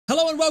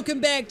Hello and welcome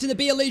back to the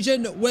Beer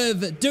Legion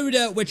with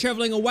Duda. We're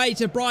travelling away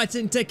to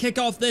Brighton to kick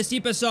off this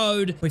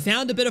episode. We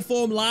found a bit of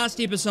form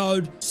last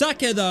episode.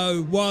 Saka,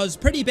 though, was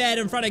pretty bad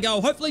in front of goal.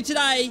 Hopefully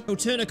today he'll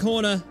turn a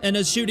corner in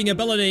his shooting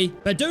ability.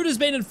 But Duda's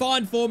been in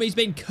fine form. He's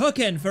been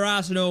cooking for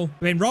Arsenal.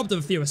 We've been robbed of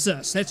a few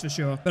assists, that's for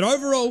sure. But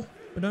overall,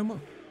 we're doing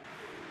well.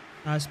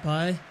 Nice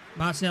play.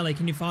 Martinelli,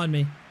 can you find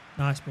me?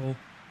 Nice ball.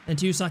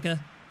 Into you, Saka.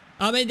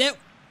 I mean, that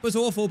was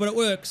awful, but it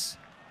works.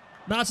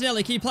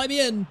 Martinelli, can you play me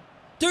in?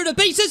 Duda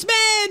beats his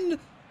man! No!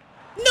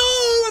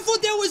 I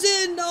thought that was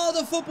in! Oh,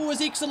 the football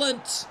was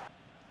excellent.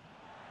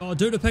 Oh,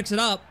 Duda picks it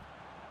up.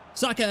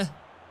 Saka.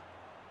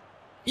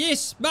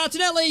 Yes,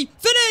 Martinelli.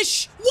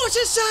 Finish! What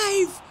a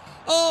save!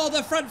 Oh,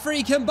 the front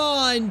three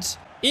combined.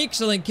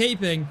 Excellent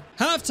keeping.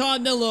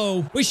 Half-time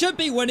 0-0. We should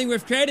be winning.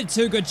 We've created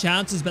two good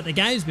chances, but the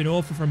game's been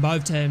awful from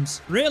both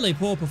teams. Really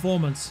poor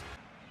performance.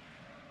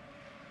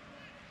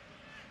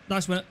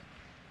 Nice win.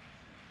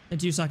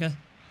 Into you, Saka.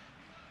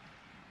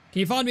 Can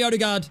you find me,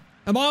 Odegaard?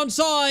 Am I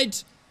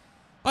onside?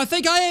 I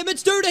think I am.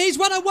 It's Duda. He's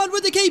one-on-one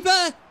with the keeper.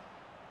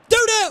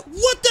 Duda,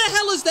 what the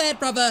hell is that,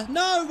 brother?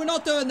 No, we're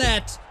not doing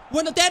that.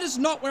 That is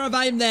not where I've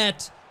aimed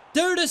that.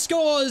 Duda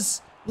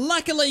scores.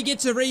 Luckily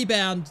gets a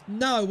rebound.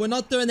 No, we're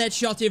not doing that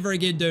shot ever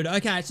again, Duda.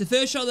 Okay, it's the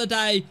first shot of the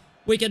day.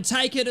 We can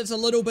take it. It's a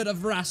little bit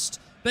of rust.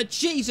 But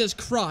Jesus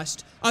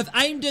Christ, I've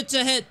aimed it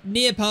to hit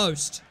near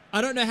post.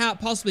 I don't know how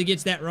it possibly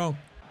gets that wrong.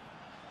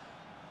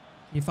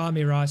 You find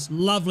me, Rice.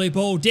 Lovely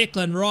ball,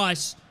 Declan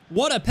Rice.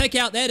 What a pick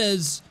out that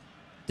is.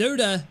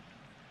 Duda.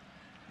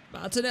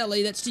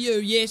 Martinelli, that's to you,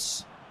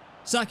 yes.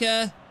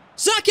 Saka.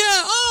 Saka!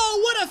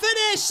 Oh, what a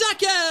finish,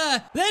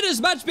 Saka! That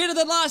is much better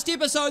than last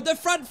episode. The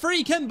front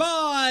three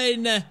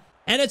combine. And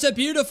it's a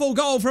beautiful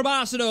goal from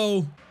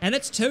Arsenal. And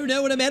it's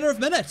 2-0 in a matter of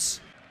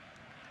minutes.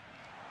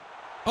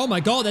 Oh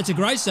my God, that's a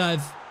great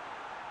save.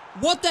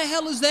 What the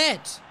hell is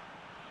that?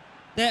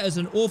 That is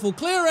an awful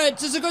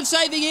clearance. It's a good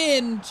save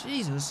again.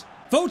 Jesus.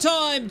 Full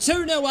time,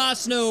 2-0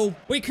 Arsenal.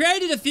 We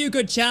created a few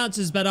good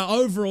chances, but our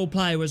overall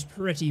play was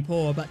pretty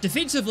poor. But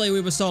defensively,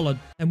 we were solid.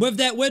 And with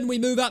that win, we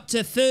move up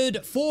to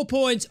third, 4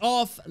 points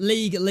off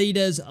league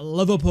leaders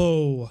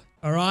Liverpool.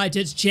 All right,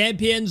 it's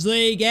Champions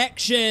League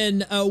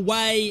action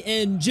away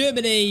in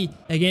Germany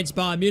against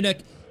Bayern Munich.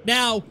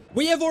 Now,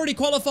 we have already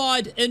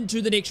qualified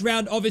into the next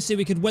round. Obviously,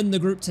 we could win the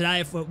group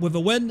today with a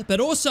win, but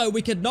also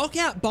we could knock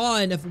out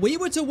Bayern if we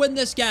were to win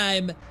this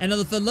game, and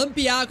if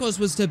Olympiacos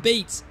was to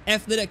beat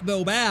Athletic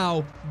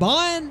Bilbao,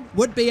 Bayern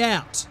would be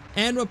out.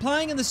 And we're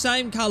playing in the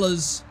same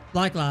colours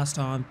like last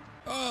time.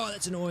 Oh,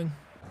 that's annoying.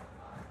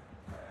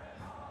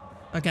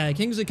 Okay,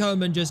 Kingsley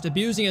Coman just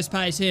abusing his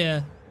pace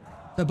here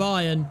for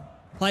Bayern.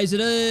 Plays it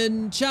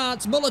in,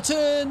 chance, Muller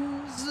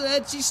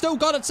turns, he's still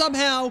got it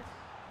somehow.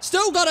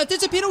 Still got it.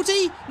 There's a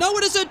penalty. No,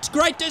 it isn't.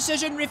 Great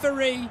decision,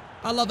 referee.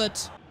 I love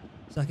it.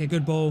 It's like a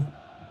good ball.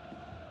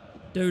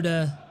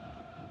 Duda.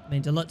 I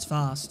mean, Delit's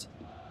fast.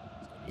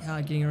 It's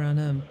hard getting around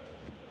him.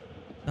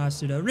 Nice,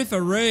 Duda.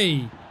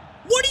 Referee.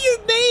 What do you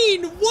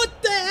mean?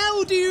 What the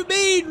hell do you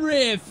mean,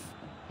 ref?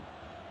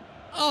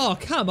 Oh,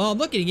 come on. I'm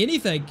not getting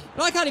anything.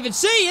 I can't even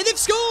see. And they've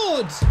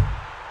scored.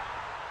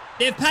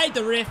 They've paid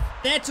the ref.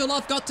 That's all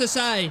I've got to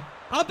say.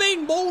 I've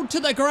been mauled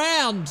to the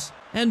ground.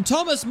 And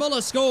Thomas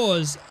Muller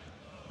scores.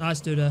 Nice,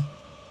 Duda.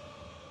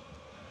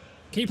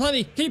 Can you play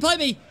me? Can you play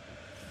me?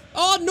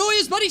 Oh,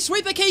 Neuer's bloody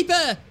sweeper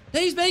keeper.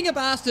 He's being a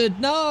bastard.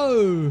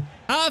 No.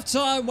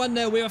 Half-time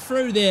 1-0. We were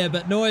through there,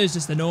 but Neuer's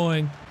just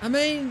annoying. I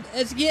mean,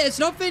 it's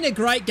not been a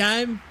great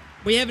game.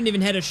 We haven't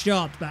even had a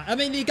shot, but I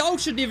mean, the goal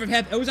should never have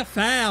happened. It was a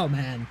foul,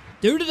 man.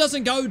 Duda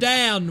doesn't go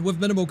down with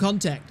minimal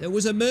contact. It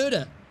was a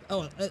murder.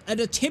 Oh, an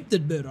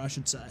attempted murder, I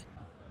should say.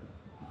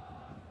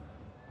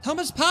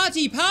 Thomas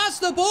Partey, pass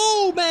the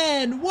ball,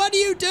 man. What are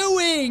you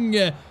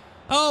doing?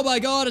 Oh my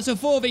God, it's a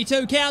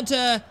 4v2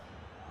 counter.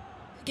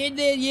 Get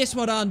there, yes,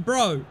 well done.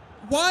 Bro,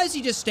 why is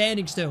he just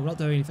standing still, not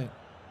doing anything?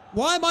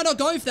 Why am I not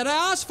going for that?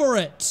 I asked for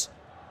it.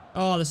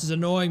 Oh, this is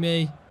annoying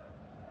me.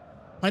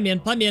 Play me in,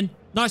 play me in.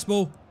 Nice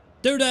ball.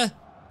 Duda,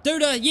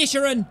 Duda, yes,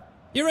 you're in.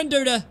 You're in,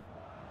 Duda.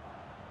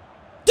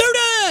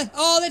 Duda!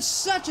 Oh, that's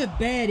such a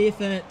bad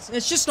effort.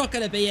 It's just not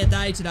going to be a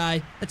day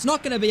today. It's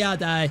not going to be our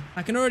day.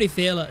 I can already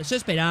feel it. It's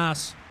just been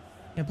arse.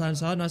 Can play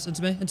inside, nice,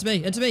 into me, into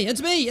me, into me,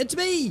 into me, into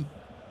me.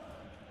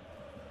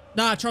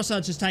 Nah,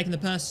 Trossard's just taking the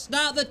piss.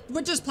 Nah,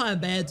 we're just playing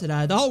bad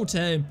today. The whole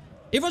team.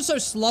 Everyone's so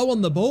slow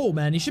on the ball,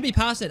 man. You should be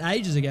past it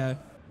ages ago.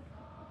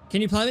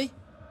 Can you play me?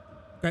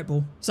 Great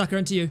ball. Sucker,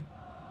 into you.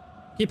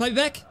 Can you play me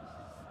back?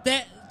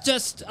 That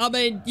just, I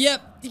mean,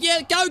 yep.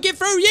 Yeah, go, get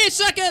through. Yeah,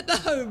 suck it.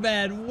 No,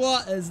 man.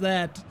 What is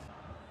that?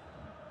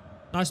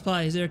 Nice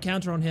play. Is there a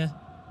counter on here?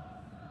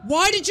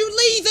 Why did you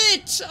leave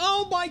it?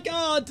 Oh, my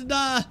God.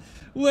 Nah,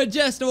 we're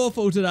just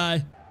awful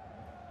today.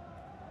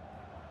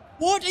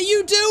 What are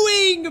you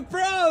doing,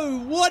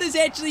 bro? What is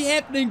actually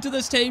happening to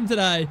this team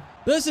today?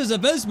 This is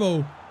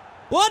abysmal.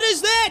 What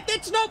is that?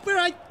 That's not where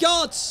I...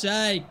 God's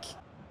sake.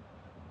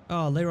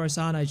 Oh, Leroy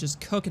Sané's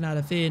just cooking out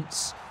of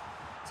fence.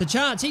 It's a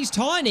chance. He's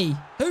tiny.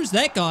 Who's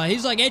that guy?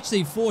 He's like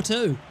actually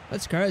 4'2".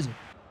 That's crazy.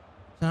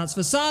 Chance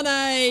for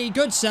Sane.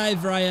 Good save,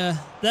 Raya.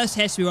 This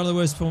has to be one of the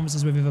worst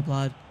performances we've ever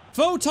played.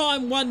 Full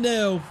time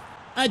 1-0.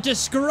 A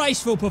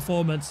disgraceful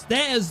performance.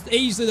 That is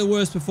easily the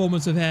worst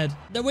performance we've had.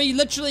 That we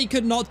literally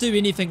could not do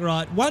anything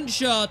right. One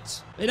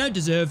shot. They don't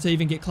deserve to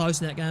even get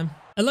close in that game.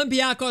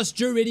 Olympiacos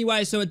drew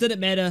anyway, so it didn't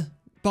matter.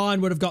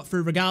 Bayern would have got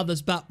through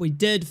regardless, but we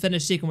did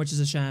finish second, which is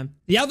a shame.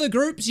 The other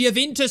groups,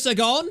 Juventus are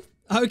gone.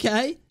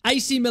 Okay.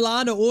 AC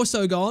Milan are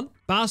also gone.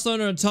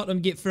 Barcelona and Tottenham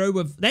get through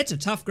with... That's a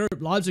tough group.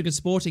 Leipzig and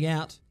Sporting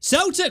out.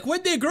 Celtic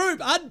win their group.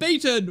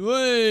 Unbeaten.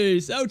 Whey,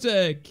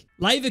 Celtic.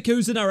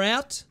 Leverkusen are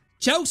out.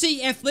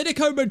 Chelsea,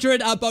 Atletico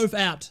Madrid are both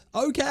out.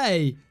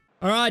 Okay.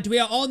 All right, we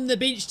are on the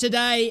bench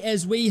today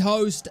as we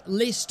host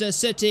Leicester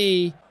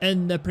City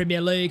in the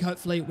Premier League.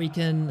 Hopefully we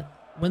can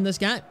win this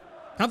game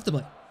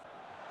comfortably.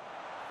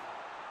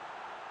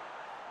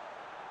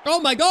 Oh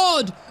my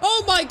God.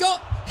 Oh my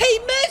God. He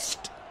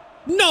missed.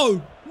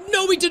 No.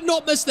 No, he did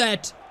not miss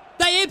that.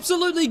 They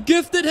absolutely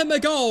gifted him a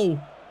goal.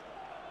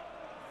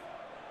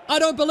 I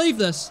don't believe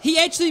this. He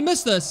actually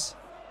missed this.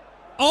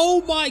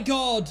 Oh my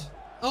God.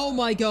 Oh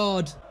my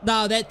God.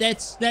 No,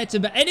 that's a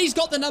bit. And he's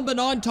got the number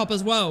 9 top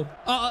as well.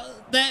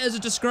 That is a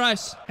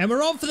disgrace. And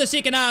we're on for the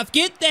second half.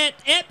 Get that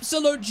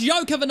absolute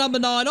joke of a number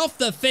 9 off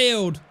the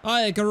field.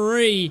 I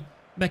agree,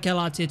 Mikel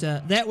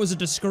Arteta. That was a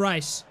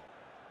disgrace.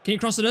 Can you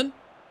cross it in?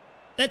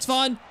 That's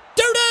fine.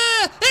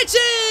 Duda! It's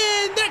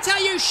in! That's how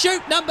you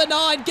shoot, number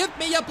 9. Give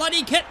me your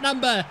bloody kit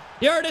number.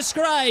 You're a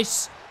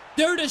disgrace.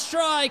 Duda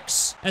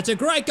strikes. It's a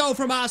great goal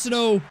from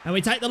Arsenal. And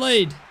we take the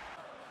lead.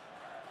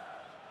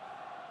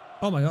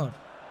 Oh my God.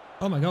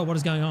 Oh my God, what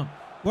is going on?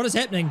 What is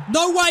happening?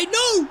 No way,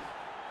 no!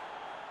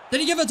 Did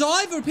he give a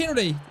dive or a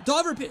penalty?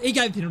 Dive or a penalty? He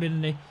gave a penalty,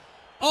 didn't he?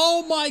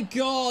 Oh my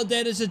God,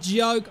 that is a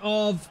joke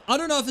of... I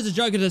don't know if it's a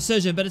joke of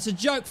decision, but it's a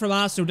joke from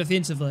Arsenal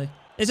defensively.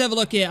 Let's have a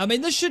look here. I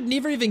mean, this should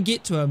never even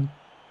get to him.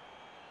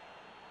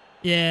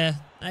 Yeah,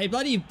 they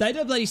did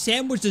bloody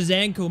sandwiched his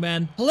ankle,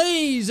 man.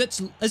 Please, is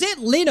that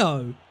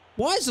Leno?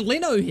 Why is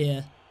Leno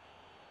here?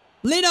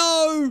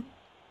 Leno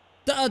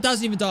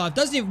doesn't even dive.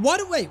 Doesn't even.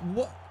 Wait,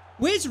 what?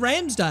 Where's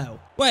Ramsdale?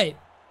 Wait,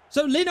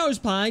 so Leno's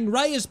playing.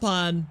 Ray is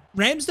playing.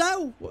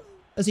 Ramsdale? What,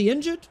 is he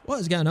injured?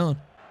 What is going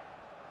on?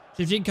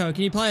 Shevchenko,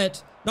 can you play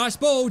it? Nice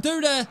ball,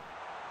 Duda.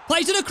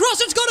 Plays it across.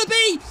 It's got to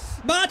be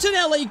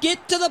Martinelli.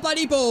 Get to the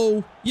bloody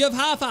ball. You've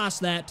half-assed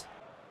that.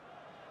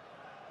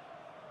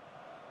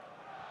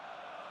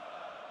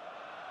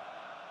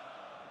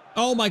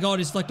 Oh my God,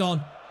 he's flicked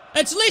on.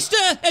 It's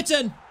Leicester! It's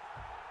in!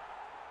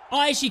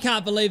 I actually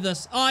can't believe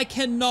this. I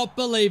cannot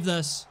believe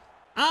this.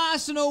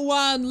 Arsenal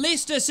 1,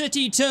 Leicester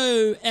City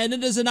 2, and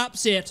it is an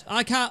upset.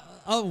 I can't...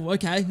 Oh,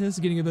 okay. This is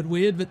getting a bit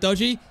weird, bit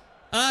dodgy.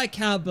 I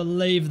can't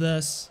believe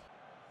this.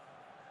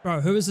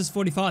 Bro, who is this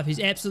 45? He's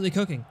absolutely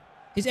cooking.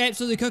 He's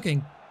absolutely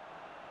cooking.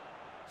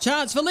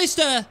 Chance for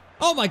Leicester!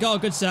 Oh my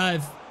God, good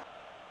save.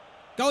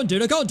 Go on,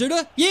 Duda. Go on,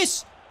 Duda.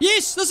 Yes!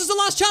 Yes! This is the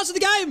last chance of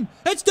the game!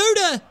 It's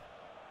Duda!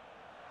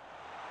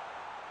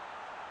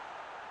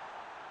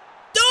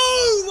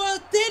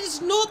 That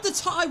is not the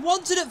time. I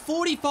wanted it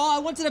 45. I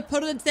wanted to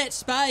put it into that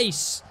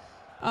space.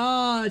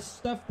 I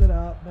stuffed it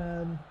up,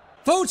 man.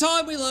 Full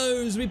time we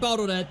lose. We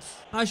bottled it.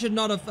 I should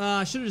not have.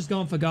 I should have just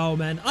gone for goal,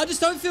 man. I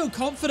just don't feel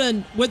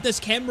confident with this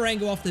camera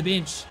angle off the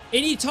bench.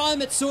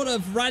 Anytime it's sort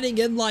of running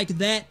in like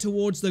that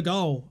towards the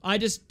goal, I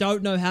just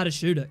don't know how to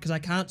shoot it because I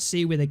can't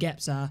see where the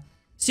gaps are.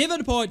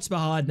 7 points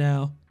behind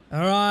now. All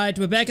right,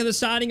 we're back in the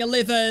starting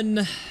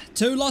 11.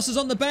 2 losses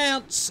on the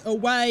bounce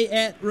away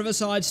at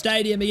Riverside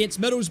Stadium against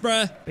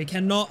Middlesbrough. We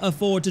cannot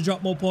afford to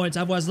drop more points,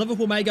 otherwise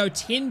Liverpool may go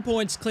 10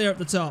 points clear at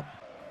the top.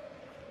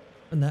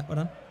 And that, well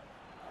done.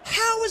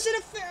 How is it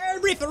a fair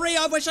referee?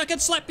 I wish I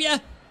could slap you.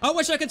 I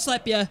wish I could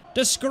slap you.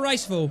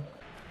 Disgraceful.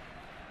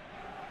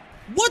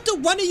 What the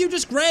one of you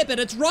just grab it?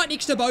 It's right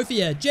next to both of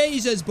you.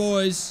 Jesus,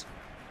 boys.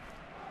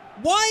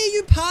 Why are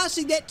you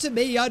passing that to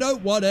me? I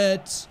don't want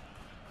it.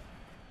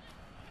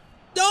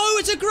 No,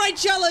 it's a great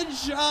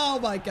challenge. Oh,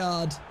 my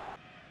God.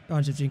 Go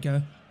on,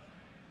 Shevchenko.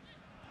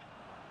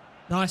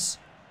 Nice.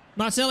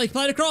 Martinelli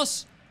played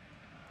across.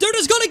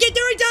 Duda's got to get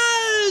there. He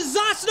does.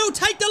 Arsenal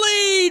take the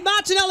lead.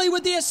 Martinelli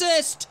with the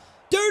assist.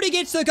 Duda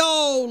gets the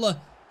goal.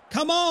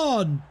 Come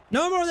on.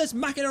 No more of this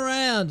mucking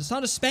around. It's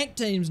time to spank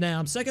teams now.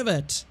 I'm sick of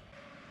it.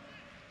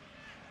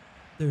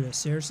 Duda,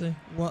 seriously?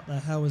 What the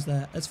hell was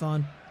that? It's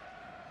fine.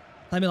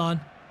 Play me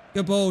line.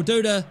 Good ball.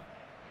 Duda.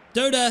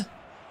 Duda.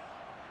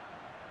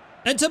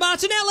 Into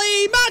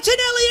Martinelli!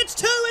 Martinelli, it's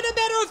 2 in a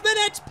matter of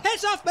minutes!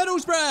 Pass off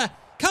Middlesbrough!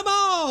 Come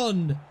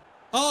on!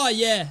 Oh,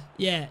 yeah.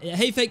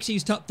 He thinks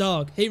he's top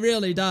dog. He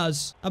really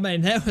does. I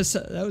mean, that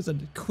was a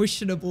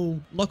questionable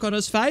look on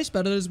his face,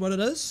 but it is what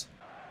it is.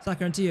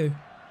 Sucker, into you.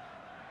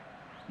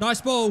 Nice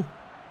ball.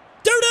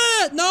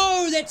 Duda!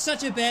 No, that's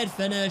such a bad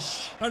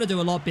finish. Gotta do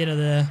a lot better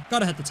there.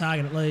 Gotta hit the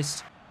target at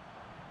least.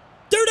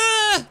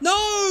 Duda!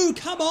 No!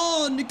 Come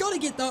on! You gotta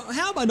get the...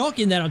 How am I not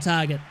getting that on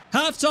target?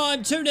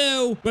 Half-time,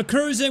 2-0. We're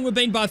cruising. We've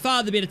been by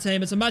far the better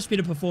team. It's a much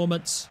better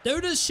performance.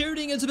 Duda's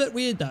shooting is a bit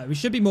weird, though. We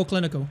should be more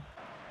clinical.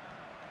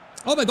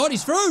 Oh, my God.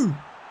 He's through.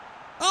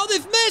 Oh,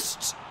 they've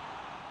missed.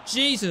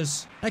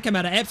 Jesus. That came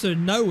out of absolute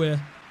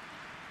nowhere.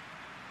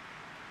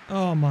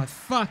 Oh my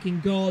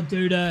fucking God,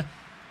 Duda.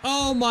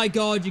 Oh my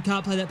God, you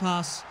can't play that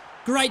pass.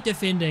 Great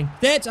defending.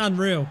 That's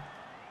unreal.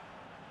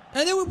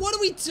 And then what do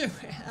we do?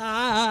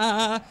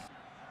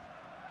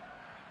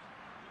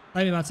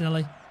 Maybe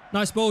Martinelli.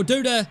 Nice ball.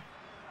 Duda.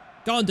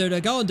 Go on,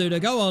 Duda. Go on,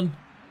 Duda. Go on.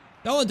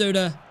 Go on,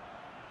 Duda.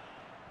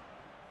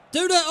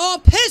 Duda.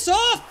 Oh, piss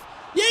off.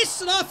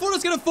 Yes, and I thought it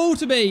was going to fall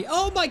to me.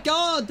 Oh my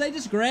God, they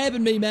just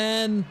grabbing me,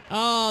 man.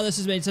 Oh, this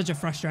has been such a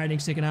frustrating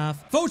second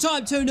half. Full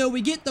time 2-0.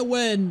 We get the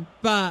win,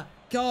 but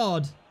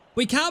God,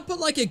 we can't put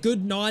like a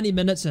good 90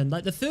 minutes in.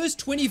 Like the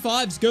first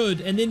 25's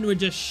good, and then we're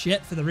just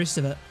shit for the rest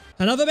of it.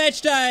 Another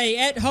match day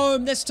at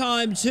home, this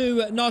time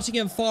to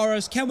Nottingham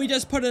Forest. Can we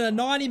just put in a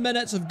 90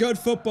 minutes of good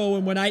football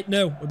and win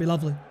 8-0? Would be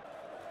lovely.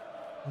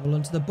 All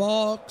into the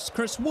box.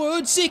 Chris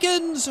Wood,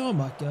 seconds. Oh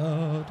my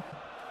God.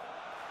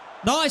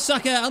 Nice,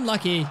 sucker.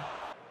 Unlucky.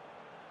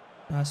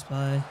 Nice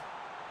play.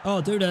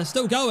 Oh, Duda,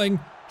 still going.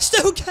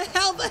 Still,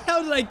 how the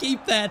hell did I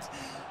keep that?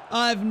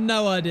 I have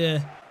no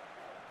idea.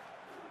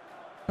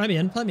 Play me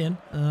in, play me in.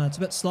 It's a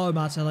bit slow,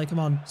 Martinelli. Come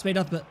on, speed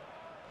up a bit.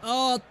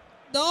 Oh,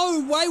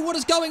 no way, what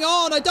is going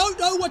on? I don't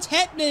know what's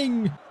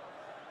happening.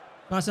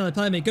 Martinelli,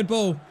 play me. Good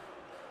ball.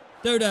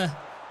 Duda.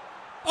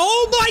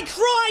 Oh my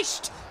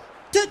Christ!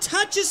 The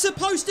touch is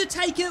supposed to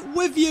take it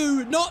with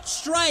you, not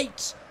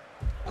straight.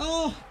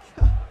 Oh,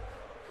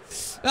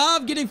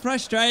 I'm getting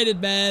frustrated,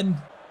 man.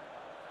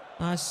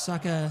 Nice,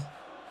 sucker.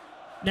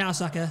 Now,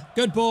 sucker.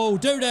 Good ball.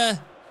 Duda.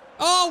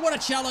 Oh, what a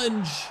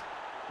challenge.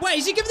 Wait,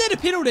 is he giving that a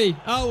penalty?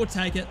 Oh, we'll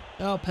take it.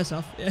 Oh, piss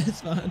off. Yeah,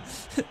 it's fine.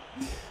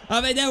 I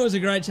mean, that was a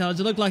great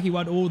challenge. It looked like he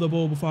won all the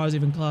ball before I was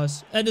even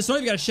close. And it's not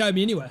even going to show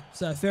me anyway,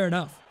 so fair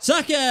enough.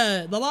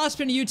 Sucker, the last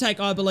penalty you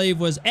take, I believe,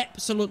 was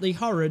absolutely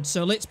horrid.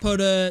 So let's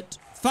put it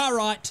far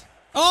right.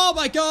 Oh,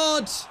 my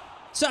God.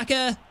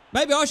 Sucker.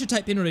 Maybe I should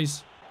take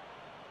penalties.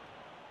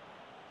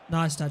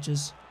 Nice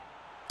touches.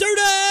 Duda!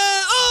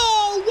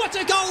 Oh, what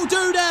a goal,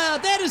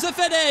 Duda! That is a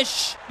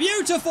finish!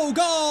 Beautiful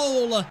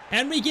goal!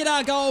 And we get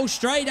our goal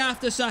straight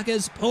after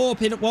Sucker's poor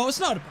penalty. Well,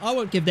 it's not. I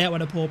won't give that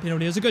one a poor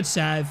penalty. It was a good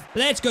save. But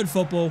that's good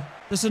football.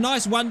 There's a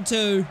nice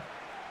 1-2.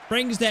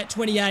 Brings that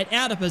 28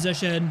 out of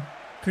position.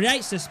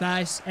 Creates the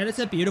space. And it's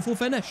a beautiful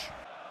finish.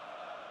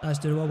 Nice,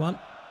 Duda, well won.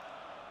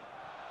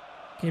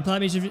 Can you play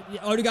me?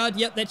 Odegaard?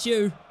 Yep, that's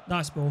you.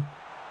 Nice ball.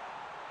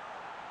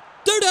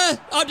 Duda!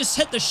 I just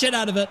hit the shit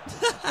out of it.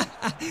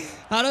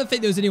 I don't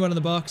think there was anyone in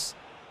the box.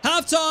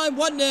 Halftime,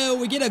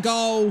 1-0. We get a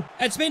goal.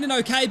 It's been an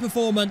okay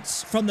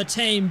performance from the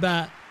team,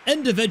 but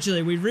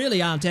individually, we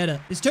really aren't at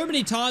it. There's too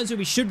many times where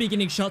we should be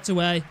getting shots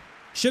away,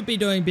 should be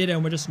doing better,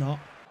 and we're just not.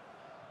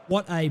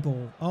 What a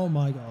ball. Oh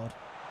my God.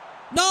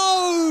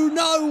 No!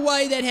 No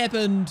way that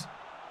happened.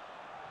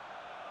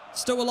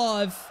 Still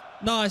alive.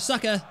 Nice,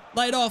 sucker.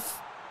 Laid off.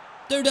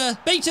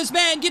 Duda beats his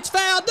man, gets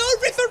fouled. No,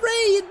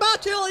 referee! And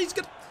Martinelli's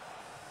got...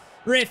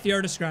 Ref, you're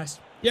a disgrace.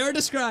 You're a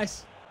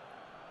disgrace.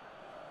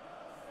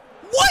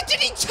 Why did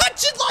he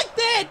touch it like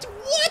that?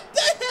 What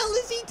the hell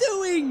is he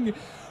doing?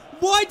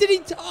 Why did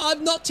he...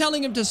 I'm not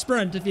telling him to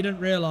sprint if you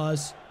didn't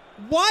realise.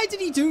 Why did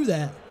he do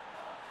that?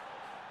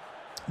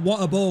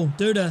 What a ball.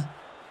 Duda.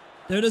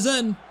 Duda's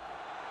in.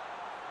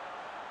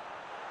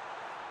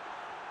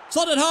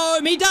 Slot it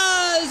home. He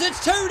does. It's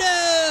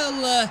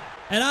 2-0.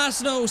 And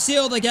Arsenal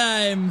seal the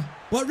game.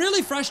 What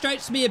really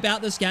frustrates me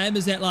about this game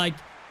is that, like,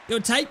 you'll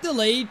take the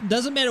lead,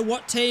 doesn't matter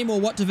what team or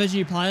what division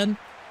you play in,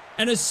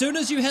 and as soon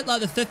as you hit like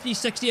the 50th,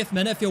 60th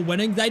minute, if you're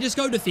winning, they just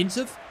go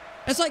defensive.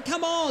 It's like,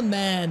 come on,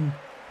 man.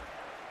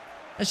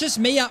 It's just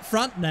me up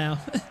front now.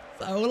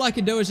 So all I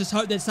can do is just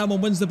hope that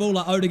someone wins the ball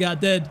like Odegaard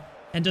did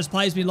and just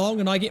plays me long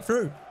and I get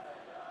through.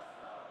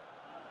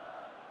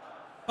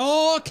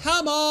 Oh,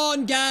 come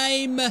on,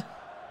 game.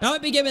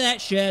 Don't be giving that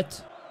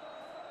shit.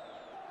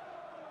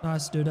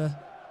 Nice, Duda.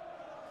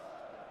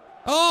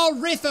 Oh,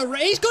 referee.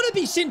 He's got to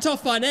be sent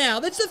off by now.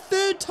 That's the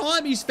third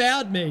time he's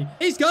fouled me.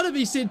 He's got to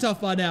be sent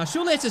off by now.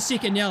 Surely that's a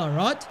second yellow,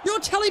 right?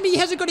 You're telling me he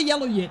hasn't got a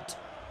yellow yet.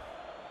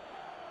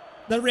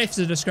 The ref's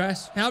a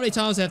disgrace. How many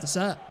times do I have to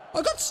say it?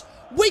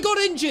 We got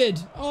injured.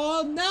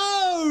 Oh,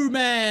 no,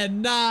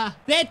 man. Nah.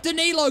 That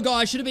Danilo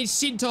guy should have been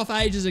sent off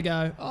ages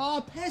ago.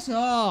 Oh, piss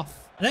off.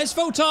 And that's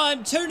full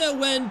time. 2-0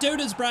 win.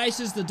 Duda's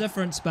brace is the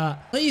difference,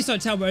 but please don't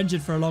tell we're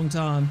injured for a long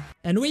time.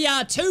 And we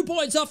are 2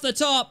 points off the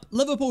top.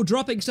 Liverpool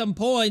dropping some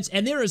points,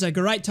 and there is a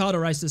great title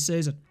race this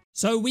season.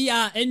 So we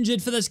are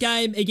injured for this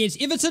game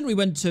against Everton. We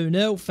win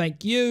 2-0.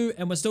 Thank you.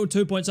 And we're still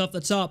 2 points off the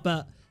top,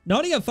 but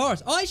Nottingham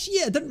Forest. Oh, actually,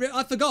 yeah,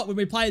 I forgot when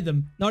we played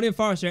them. Nottingham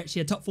Forest are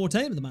actually a top 4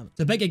 team at the moment. It's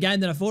a bigger game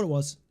than I thought it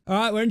was. All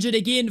right, we're injured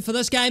again for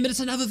this game, and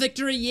it's another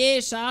victory.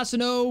 Yes,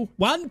 Arsenal.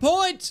 1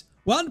 point.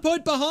 1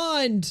 point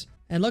behind.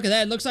 And look at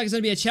that. It looks like it's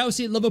going to be a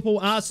Chelsea, Liverpool,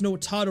 Arsenal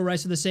title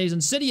race of the season.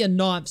 City in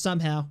 9th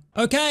somehow.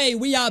 Okay,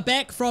 we are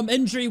back from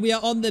injury. We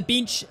are on the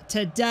bench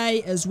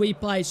today as we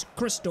place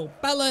Crystal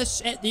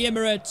Palace at the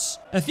Emirates.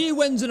 A few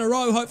wins in a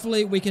row.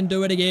 Hopefully, we can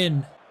do it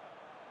again.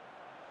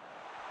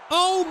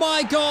 Oh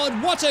my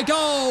God, what a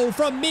goal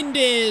from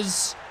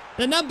Mendes.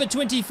 The number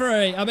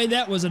 23. I mean,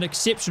 that was an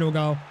exceptional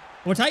goal.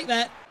 We'll take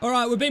that. All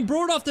right, we've been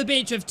brought off the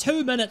bench with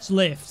 2 minutes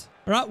left.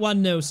 All right,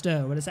 1-0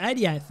 still, but it's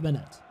 88th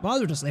minute. Might as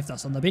well just left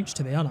us on the bench,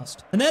 to be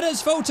honest. And that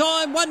is full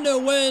time,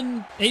 1-0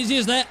 win. Easy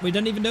as that. We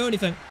didn't even do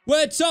anything.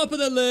 We're top of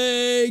the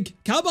league.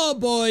 Come on,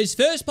 boys.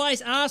 First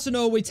place,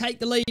 Arsenal. We take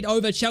the lead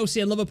over Chelsea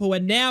and Liverpool.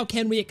 And now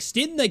can we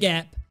extend the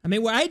gap? I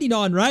mean, we're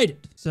 89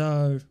 rated.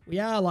 So we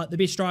are like the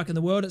best striker in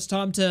the world. It's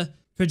time to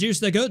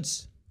produce the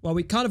goods. Well,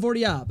 we kind of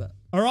already are, but...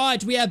 All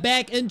right, we are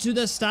back into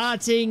the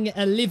starting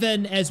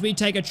 11 as we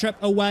take a trip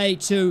away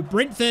to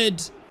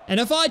Brentford.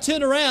 And if I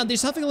turn around, there's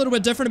something a little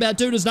bit different about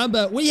Duda's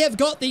number. We have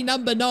got the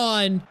number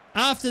 9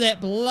 after that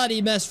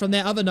bloody miss from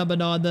that other number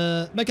 9.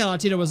 The Mikel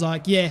Arteta was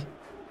like, yeah,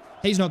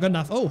 he's not good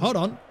enough. Oh, hold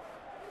on.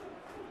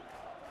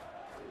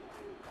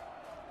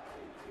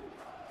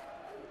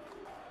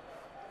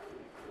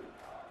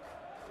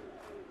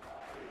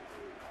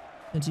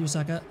 Into you,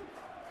 sucker.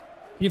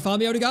 Can you find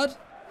me, Odegaard?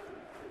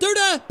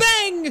 Duda,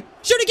 bang!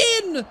 Shoot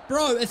again!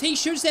 Bro, if he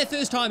shoots that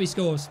first time, he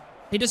scores.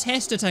 He just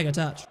has to take a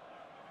touch.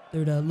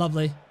 Duda,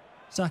 lovely.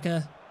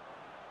 Saka.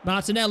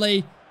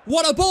 Martinelli.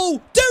 What a ball!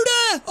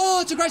 Duda! Oh,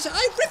 it's a great shot.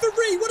 Hey,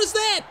 referee, what is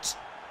that?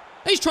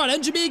 He's trying to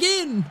injure me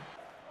again.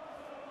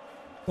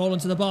 Ball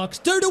into the box.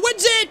 Duda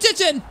wins it!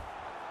 It's in!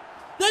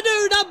 The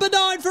new number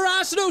 9 for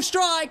Arsenal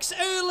strikes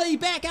early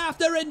back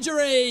after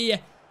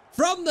injury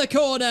from the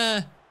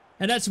corner.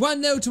 And it's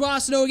 1-0 to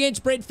Arsenal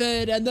against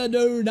Brentford, and the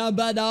new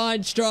number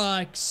 9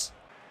 strikes.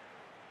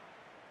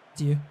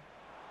 To you.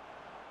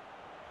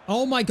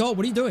 Oh my god,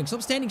 what are you doing?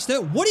 Stop standing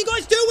still. What are you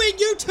guys doing,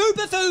 you two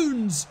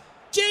buffoons?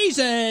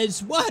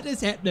 Jesus, what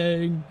is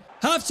happening?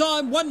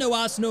 Half-time, 1-0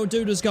 Arsenal.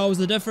 Duda's goal was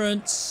the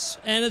difference.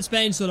 And it's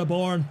been sort of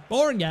boring.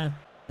 Boring game.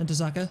 Into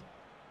Saka.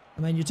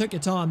 I mean, you took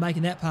your time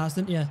making that pass,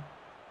 didn't you?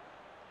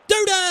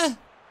 Duda!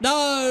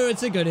 No,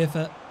 it's a good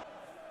effort.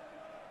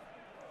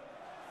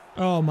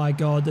 Oh my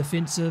god,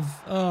 defensive.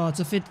 Oh, it's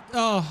a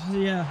oh,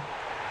 yeah.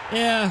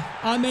 Yeah,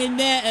 I mean,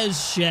 that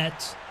is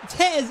shit.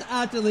 That is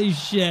utterly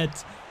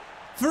shit.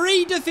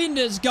 3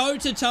 defenders go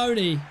to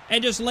Tony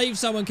and just leave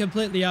someone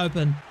completely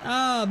open.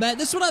 Oh, man,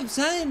 that's what I'm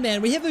saying,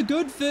 man. We have a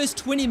good first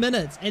 20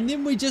 minutes, and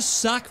then we just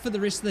suck for the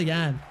rest of the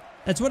game.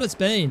 That's what it's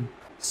been.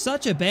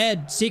 Such a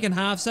bad second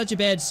half, such a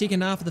bad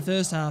second half of the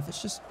first half.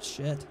 It's just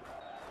shit.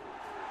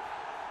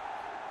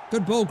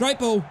 Good ball, great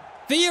ball.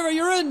 Vieira,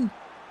 you're in.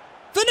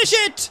 Finish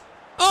it!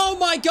 Oh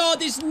my god,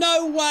 there's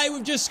no way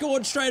we've just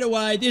scored straight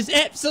away. There's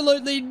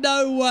absolutely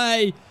no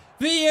way.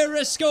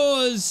 Vieira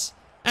scores.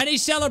 And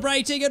he's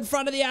celebrating in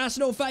front of the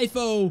Arsenal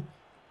faithful.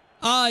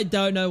 I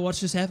don't know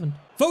what's just happened.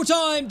 Full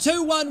time,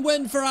 2-1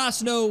 win for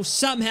Arsenal.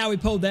 Somehow we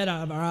pulled that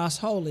out of our ass.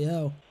 Holy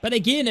hell. But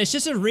again, it's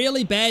just a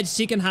really bad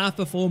second half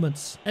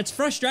performance. It's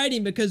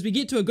frustrating because we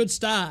get to a good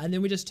start and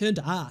then we just turn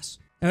to arse.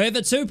 However,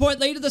 2-point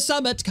lead at the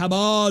summit. Come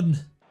on.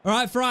 All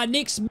right, for our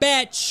next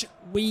match,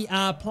 we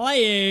are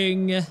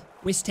playing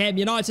West Ham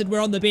United.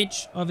 We're on the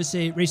bench.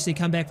 Obviously, recently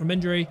come back from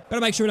injury. Got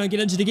to make sure we don't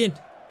get injured again.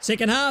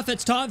 Second half,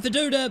 it's time for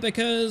Duda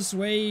because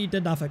we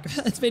did nothing.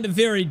 It's been a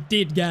very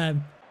dead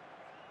game.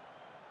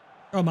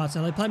 Oh,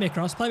 Martinelli, play me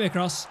across, play me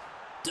across.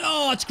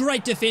 Oh, it's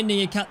great defending.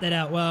 You cut that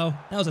out well.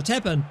 That was a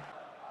tap-in. Can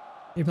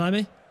you play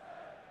me?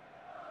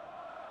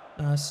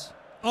 Nice.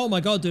 Oh my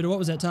god, Duda, what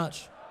was that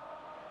touch?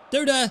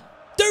 Duda!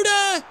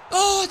 Duda!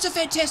 Oh, it's a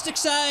fantastic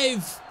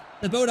save.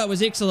 The build-up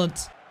was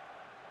excellent.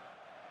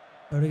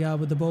 Odegaard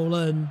with the ball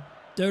in.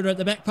 Duda at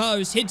the back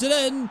post, heads it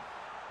in.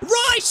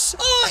 Rice!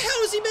 Oh,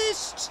 how has he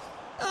missed?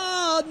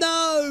 Oh,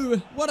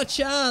 no. What a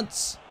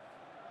chance.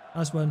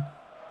 Nice one.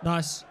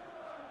 Nice.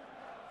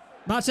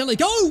 Martinelli,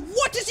 go!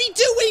 What is he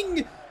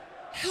doing?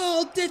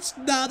 Oh,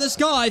 this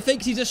guy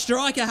thinks he's a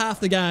striker half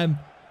the game.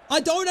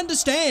 I don't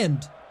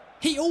understand.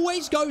 He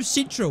always goes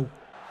central.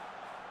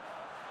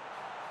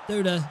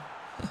 Duda.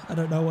 I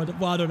don't know what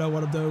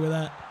I'm doing with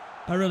that.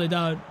 I really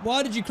don't.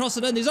 Why did you cross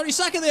it in? There's only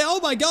Saka there. Oh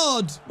my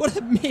god. What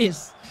a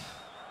mess.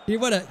 You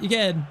win it. You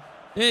can.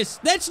 Yes.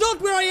 That's not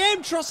where I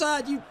am,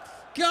 Trossard. You...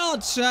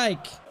 God's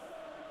sake.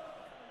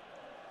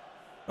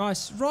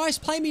 Rice. Rice,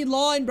 play me in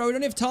line, bro. We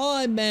don't have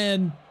time,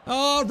 man.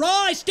 Oh,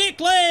 Rice,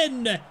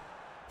 Declan.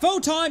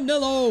 Full-time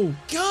 0-0.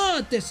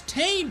 God, this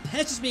team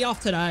pisses me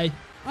off today.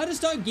 I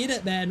just don't get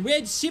it, man. We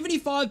had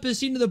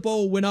 75% of the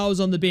ball when I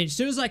was on the bench. As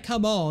soon as I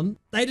come on,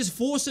 they just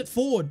force it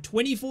forward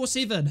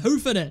 24/7.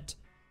 Hoofing it.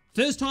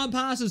 First time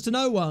passes to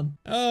no one.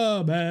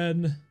 Oh,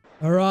 man.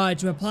 All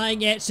right, we're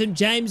playing at St.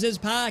 James's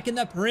Park in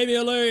the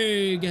Premier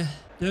League.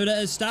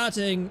 Duda is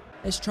starting.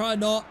 Let's try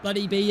not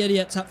bloody be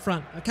idiots up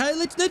front. Okay,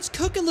 let's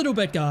cook a little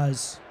bit,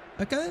 guys.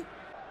 Okay?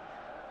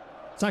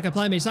 Saka,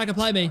 play me. Saka,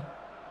 play me.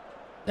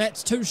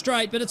 That's too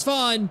straight, but it's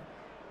fine.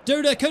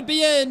 Duda could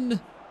be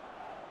in.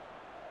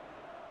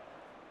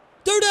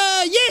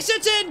 Duda! Yes,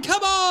 it's in!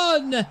 Come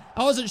on!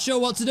 I wasn't sure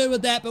what to do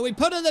with that, but we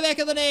put it in the back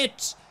of the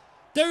net.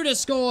 Duda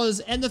scores,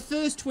 and the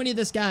first 20 of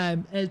this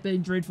game has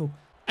been dreadful.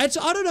 I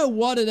don't know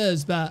what it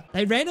is, but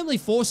they randomly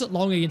force it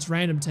long against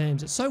random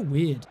teams. It's so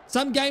weird.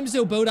 Some games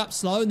they'll build up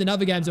slow, and then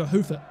other games they'll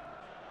hoof it.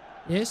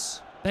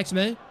 Yes. Back to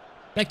me.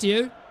 Back to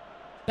you.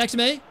 Back to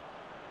me.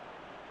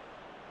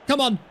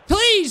 Come on.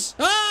 Please!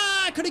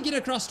 Ah! I couldn't get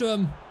across to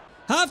him.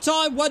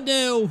 Half-time,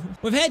 1-0.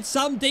 We've had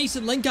some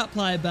decent link-up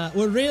play, but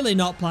we're really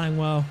not playing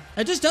well.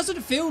 It just doesn't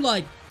feel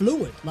like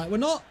fluid. Like, we're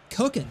not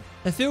cooking.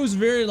 It feels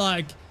very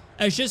like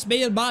it's just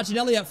me and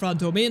Martinelli up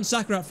front, or me and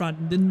Saka up front,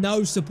 and then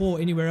no support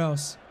anywhere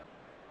else.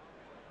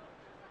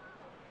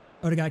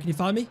 Odegaard, can you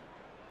find me?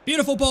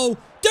 Beautiful ball.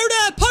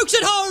 Duda pokes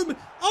it home.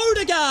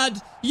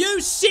 Odegaard, you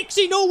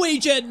sexy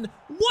Norwegian.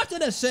 What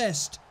an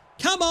assist.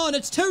 Come on,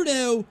 it's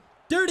 2-0.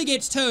 Duda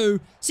gets 2.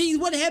 See,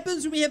 what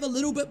happens when we have a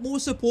little bit more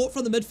support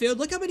from the midfield?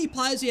 Look how many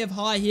players we have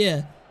high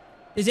here.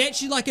 There's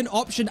actually like an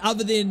option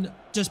other than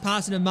just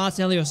passing in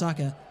Martinelli or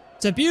Saka.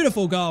 It's a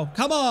beautiful goal.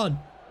 Come on.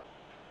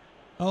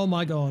 Oh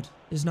my God.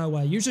 There's no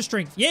way. Use your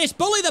strength. Yes,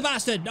 bully the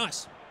bastard.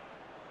 Nice.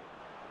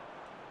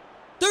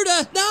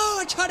 Duda. No,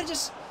 I tried to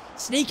just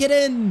sneak it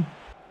in.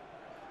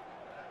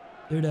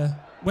 Duda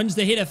wins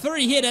the header.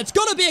 Free header. It's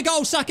got to be a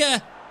goal,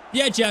 Saka.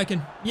 Yeah,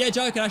 joking. Yeah,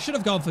 joking. I should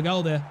have gone for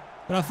goal there.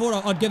 But I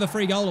thought I'd give a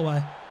free goal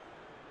away.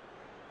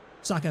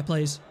 Saka,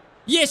 please.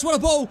 Yes, what a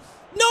ball.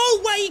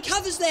 No way he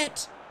covers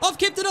that. I've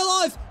kept it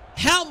alive.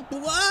 How?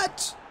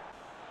 What?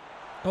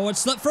 Oh, it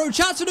slipped through.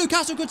 Chance for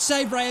Newcastle. Good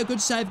save, Raya.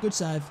 Good save, good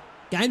save.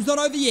 Game's not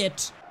over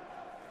yet.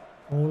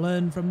 All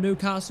in from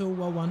Newcastle.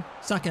 Well won.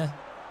 Saka.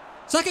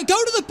 Saka, go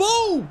to the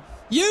ball.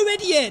 You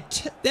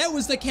idiot. That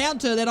was the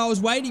counter that I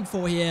was waiting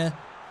for here.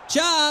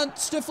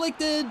 Chance.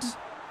 Deflected.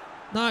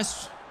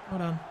 Nice. Well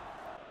done.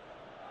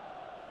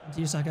 To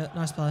you, Saka.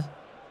 Nice play.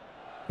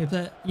 Can you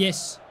play it?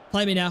 Yes.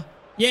 Play me now.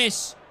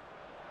 Yes.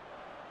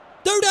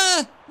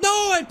 Duda!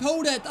 No, I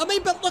pulled it. I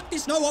mean, but look,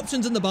 there's no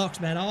options in the box,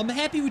 man. I'm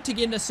happy to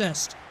get an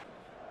assist.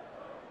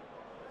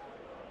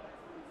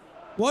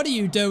 What are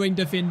you doing,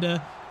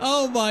 defender?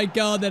 Oh my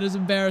God, that is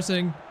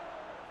embarrassing.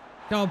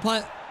 Go on, play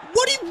it.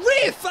 What do you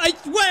ref? Wait,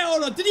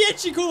 hold on. Did he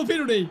actually call a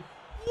penalty?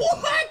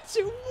 What?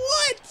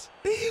 What?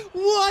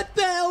 What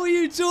the hell are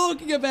you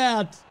talking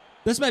about?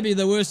 This may be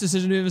the worst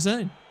decision we've ever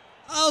seen.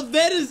 Oh,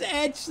 that is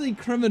actually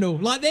criminal.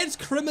 Like, that's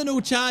criminal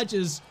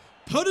charges.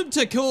 Put him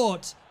to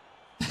court.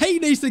 He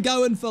needs to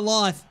go in for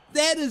life.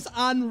 That is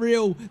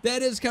unreal.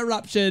 That is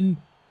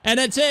corruption. And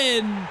it's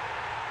in.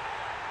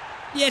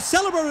 Yeah,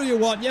 celebrate all you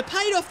want. You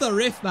paid off the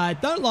ref, mate.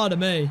 Don't lie to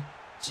me.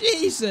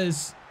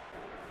 Jesus.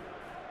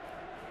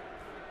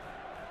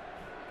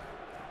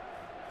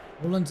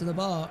 All into the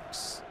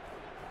box.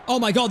 Oh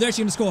my God, they're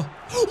actually going to score.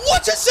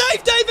 What a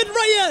save, David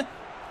Raya!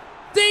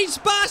 These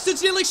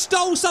bastards nearly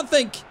stole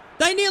something.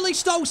 They nearly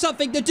stole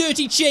something, the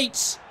dirty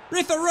cheats.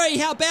 Referee,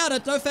 how about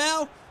it? No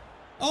foul?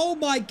 Oh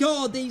my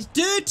God, these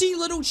dirty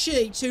little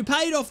cheats who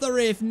paid off the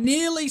ref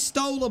nearly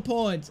stole a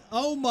point.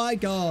 Oh my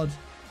God.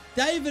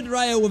 David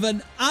Raya with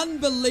an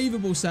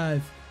unbelievable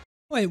save.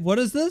 Wait, what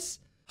is this?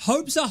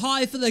 Hopes are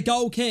high for the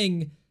goal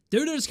king.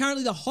 Duda is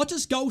currently the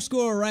hottest goal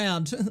scorer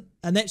around.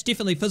 And that's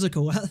definitely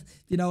physical, if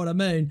you know what I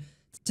mean.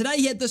 Today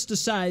he had this to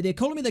say. They're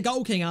calling me the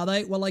goal king, are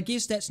they? Well, I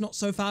guess that's not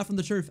so far from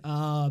the truth.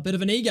 Bit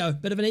of an ego.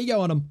 Bit of an ego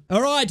on him.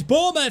 All right,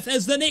 Bournemouth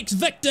is the next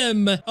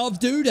victim of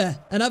Duda.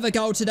 Another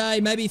goal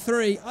today, maybe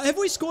 3. Have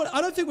we scored?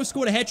 I don't think we've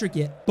scored a hat-trick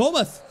yet.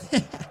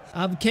 Bournemouth.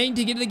 I'm keen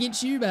to get it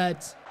against you,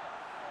 mate.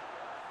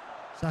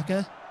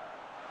 Saka.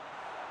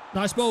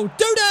 Nice ball.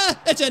 Duda!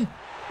 It's in.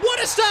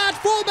 What a start.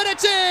 4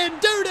 minutes in.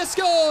 Duda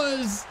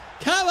scores.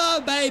 Come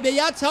on, baby.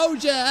 I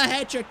told you a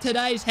hat-trick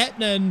today's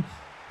happening.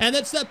 And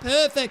it's the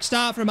perfect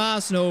start from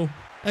Arsenal.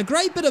 A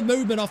great bit of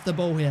movement off the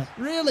ball here.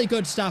 Really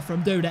good stuff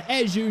from Duda,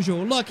 as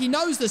usual. Look, he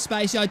knows the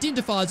space. He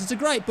identifies. It's a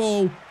great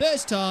ball.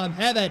 First time.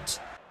 Have it.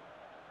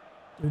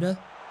 Duda.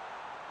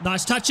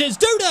 Nice touches.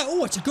 Duda.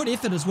 Oh, it's a good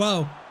effort as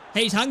well.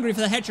 He's hungry for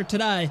the hat-trick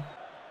today.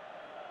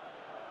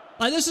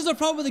 Like, this is a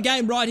problem with the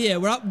game right here.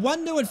 We're up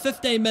 1-0 in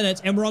 15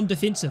 minutes, and we're on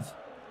defensive.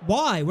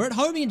 Why? We're at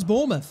home against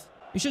Bournemouth.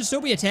 We should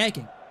still be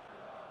attacking.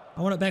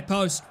 I want it back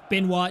post.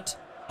 Ben White.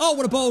 Oh,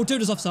 what a ball.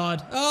 Duda's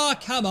offside. Oh,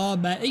 come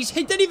on, man. He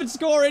didn't even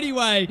score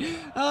anyway.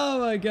 Oh,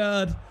 my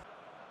God.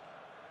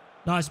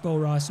 Nice ball,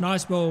 Rice.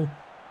 Nice ball.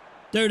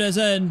 Duda's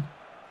in.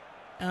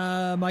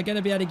 Am I going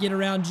to be able to get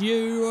around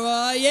you?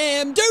 I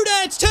am.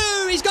 Duda, it's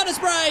 2. He's got his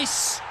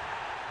brace.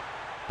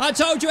 I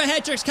told you a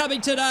hat-trick's coming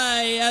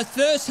today. A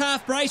first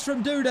half brace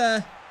from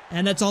Duda.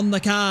 And it's on the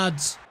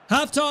cards.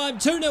 Half-time,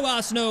 2-0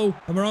 Arsenal,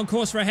 and we're on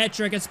course for a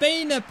hat-trick. It's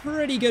been a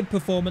pretty good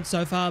performance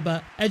so far,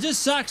 but it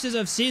just sucks, as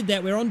I've said,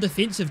 that we're on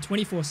defensive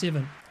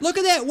 24/7. Look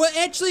at that. We're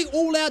actually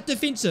all-out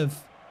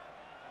defensive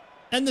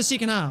in the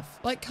second half.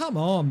 Like, come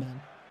on,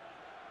 man.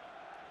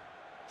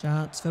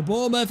 Chance for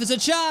Bournemouth. It's a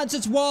chance.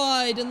 It's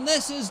wide, and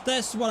this is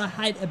what I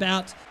hate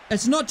about.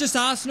 It's not just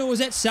Arsenal.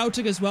 It's at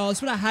Celtic as well.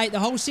 It's what I hate. The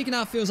whole second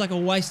half feels like a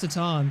waste of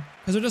time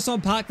because we're just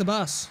on park the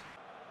bus.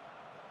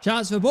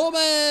 Chance for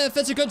Bournemouth.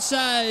 It's a good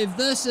save.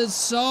 This is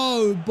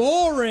so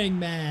boring,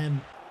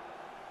 man.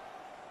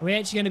 We're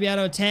actually going to be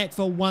able to attack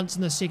for once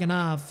in the second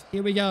half.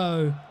 Here we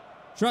go.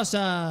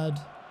 Trossard.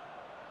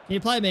 Can you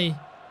play me?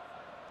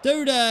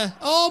 Duda.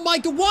 Oh, my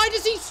God. Why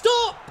does he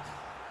stop?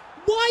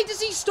 Why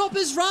does he stop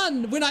his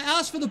run when I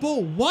ask for the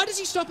ball? Why does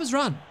he stop his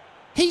run?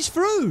 He's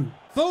through.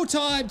 Full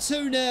time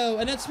 2-0.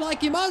 And it's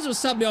like you might as well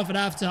sub me off at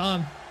half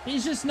time.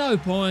 There's just no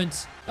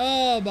point.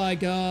 Oh my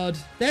God.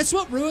 That's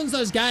what ruins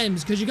those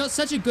games, because you got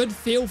such a good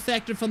feel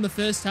factor from the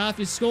first half.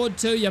 You scored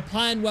 2, you're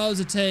playing well as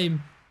a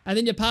team. And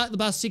then you park the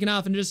bus second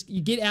half and just,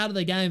 you get out of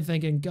the game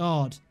thinking,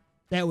 God,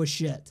 that was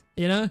shit.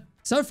 You know?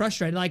 So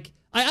frustrating. Like,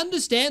 I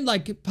understand,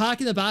 like,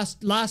 parking the bus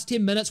last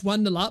 10 minutes,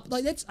 1-0 up.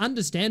 Like, that's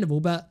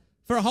understandable. But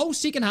for a whole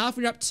second half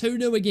when you're up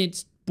 2-0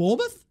 against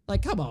Bournemouth?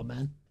 Like, come on,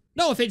 man.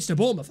 No offense to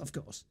Bournemouth, of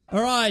course.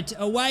 All right,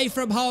 away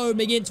from home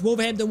against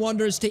Wolverhampton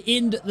Wanderers to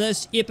end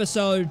this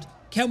episode.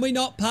 Can we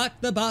not park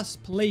the bus,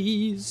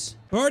 please?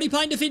 We're already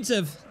playing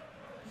defensive.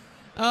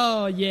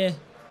 Oh, yeah.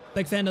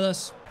 Big fan of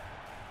this.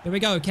 Here we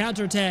go.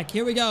 Counter-attack.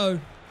 Here we go.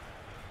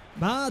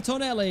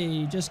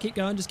 Martinelli. Just keep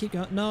going. Just keep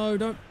going. No,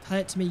 don't play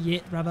it to me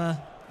yet,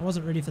 brother. I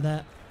wasn't ready for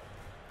that.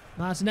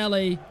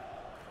 Martinelli.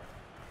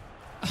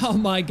 Oh,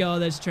 my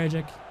God. That's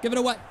tragic. Give it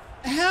away.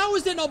 How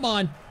is that not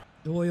mine?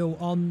 Doyle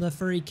on the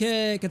free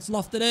kick. It's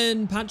lofted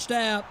in. Punched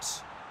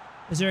out.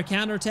 Is there a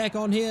counter-attack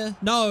on here?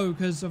 No,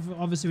 because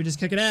obviously we just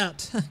kick it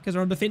out because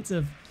we're on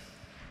defensive.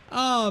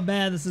 Oh,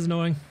 man, this is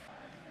annoying.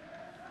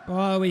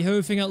 Oh, we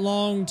hoofing it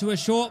long to a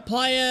short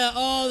player.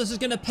 Oh, this is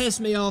going to piss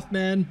me off,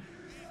 man.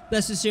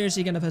 This is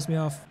seriously going to piss me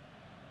off.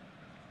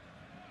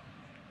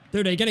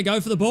 Dude, are you going to go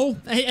for the ball?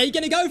 Are you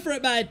going to go for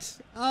it, mate?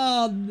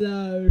 Oh,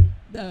 no.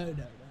 No.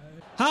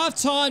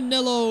 Half-time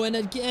 0-0, and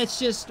it's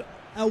just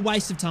a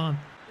waste of time.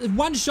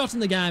 One shot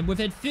in the game. We've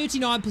had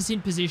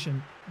 39%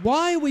 possession.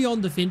 Why are we on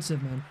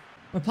defensive, man?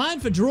 We're playing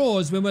for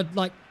draws when we're,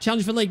 like,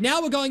 challenging for league.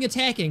 Now we're going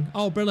attacking.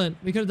 Oh, brilliant.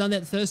 We could have done that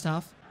the first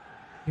half.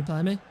 You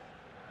play me?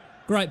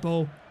 Great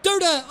ball.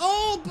 Duda!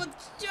 Oh, but...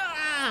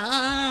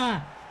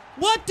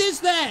 what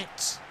is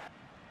that?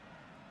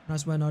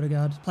 Nice win,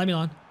 Odegaard. Play me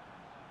line.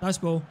 Nice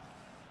ball.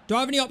 Do I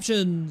have any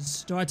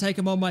options? Do I take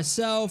him on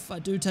myself? I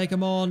do take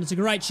him on. It's a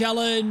great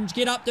challenge.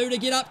 Get up, Duda.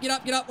 Get up.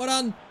 Well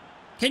done.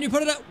 Can you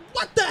put it up?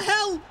 What the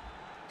hell?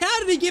 How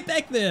did he get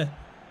back there?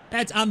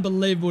 That's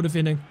unbelievable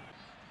defending.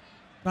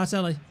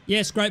 Martinelli.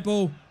 Yes, great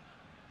ball.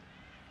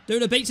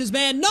 Duda beats his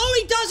man. No,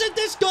 he doesn't.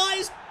 This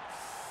guy's...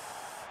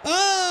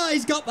 oh,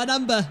 he's got my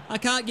number. I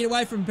can't get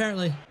away from him,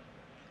 apparently.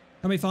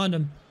 Let me find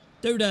him.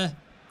 Duda.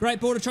 Great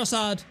ball to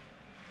Trossard.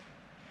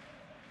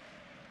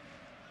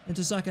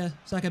 Into Saka.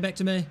 Saka back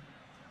to me.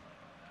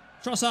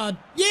 Trossard.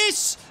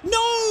 Yes!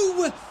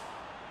 No!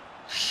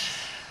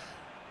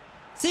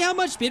 See how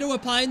much better we're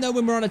playing, though,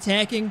 when we're on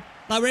attacking?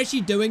 Like, we're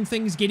actually doing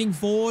things, getting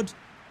forward.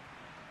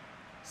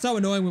 So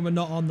annoying when we're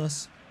not on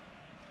this.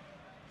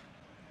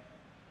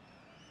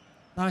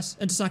 Nice.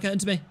 Into Saka.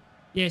 Into me.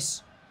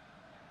 Yes.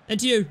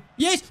 Into you.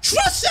 Yes!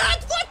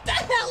 Trossard! What the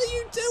hell are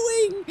you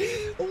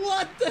doing?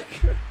 What the...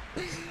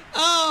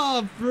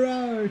 oh,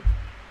 bro.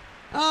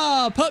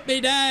 Oh, put me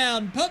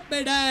down. Put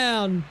me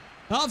down.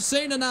 I've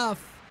seen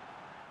enough.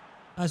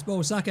 Nice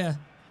ball, Saka.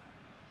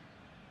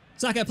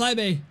 Saka, play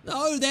me.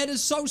 No, that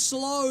is so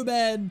slow,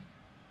 man.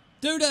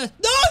 Duda.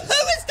 No,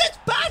 who is this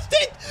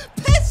bastard?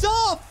 Piss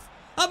off.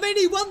 I mean,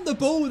 he won the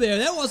ball there.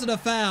 That wasn't a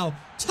foul.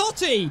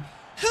 Totti.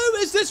 Who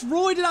is this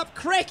roided up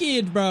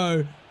crackhead,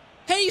 bro?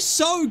 He's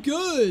so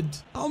good.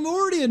 I'm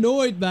already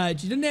annoyed,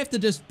 mate. You didn't have to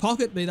just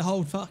pocket me the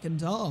whole fucking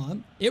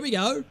time. Here we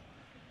go.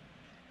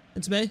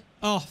 It's me.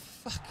 Oh,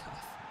 fuck off.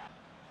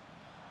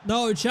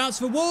 No chance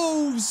for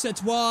Wolves.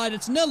 It's wide.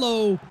 It's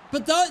 0-0.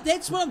 But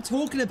that's what I'm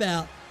talking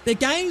about. The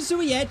games that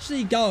we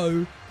actually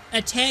go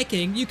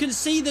attacking, you can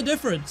see the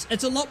difference.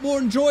 It's a lot more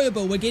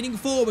enjoyable. We're getting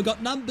forward. We've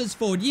got numbers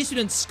forward. Yes, we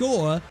didn't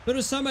score, but it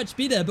was so much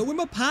better. But when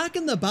we're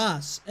parking the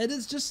bus, it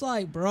is just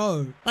like,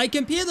 bro. Like,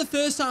 compare the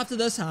first half to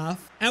this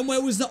half, and where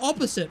it was the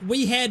opposite.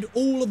 We had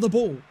all of the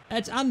ball.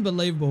 It's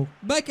unbelievable.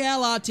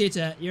 Mikel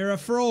Arteta, you're a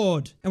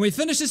fraud. And we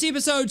finished this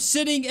episode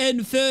sitting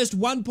in first,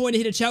 1 point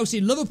ahead of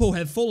Chelsea. Liverpool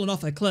have fallen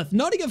off a cliff.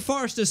 Nottingham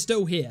Forest is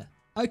still here.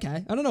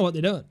 Okay, I don't know what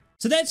they're doing.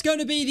 So that's going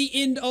to be the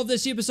end of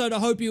this episode. I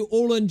hope you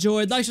all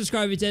enjoyed. Like,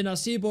 subscribe if you did, and I'll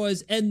see you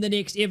boys in the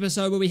next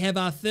episode where we have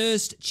our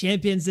first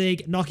Champions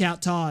League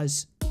knockout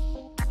ties.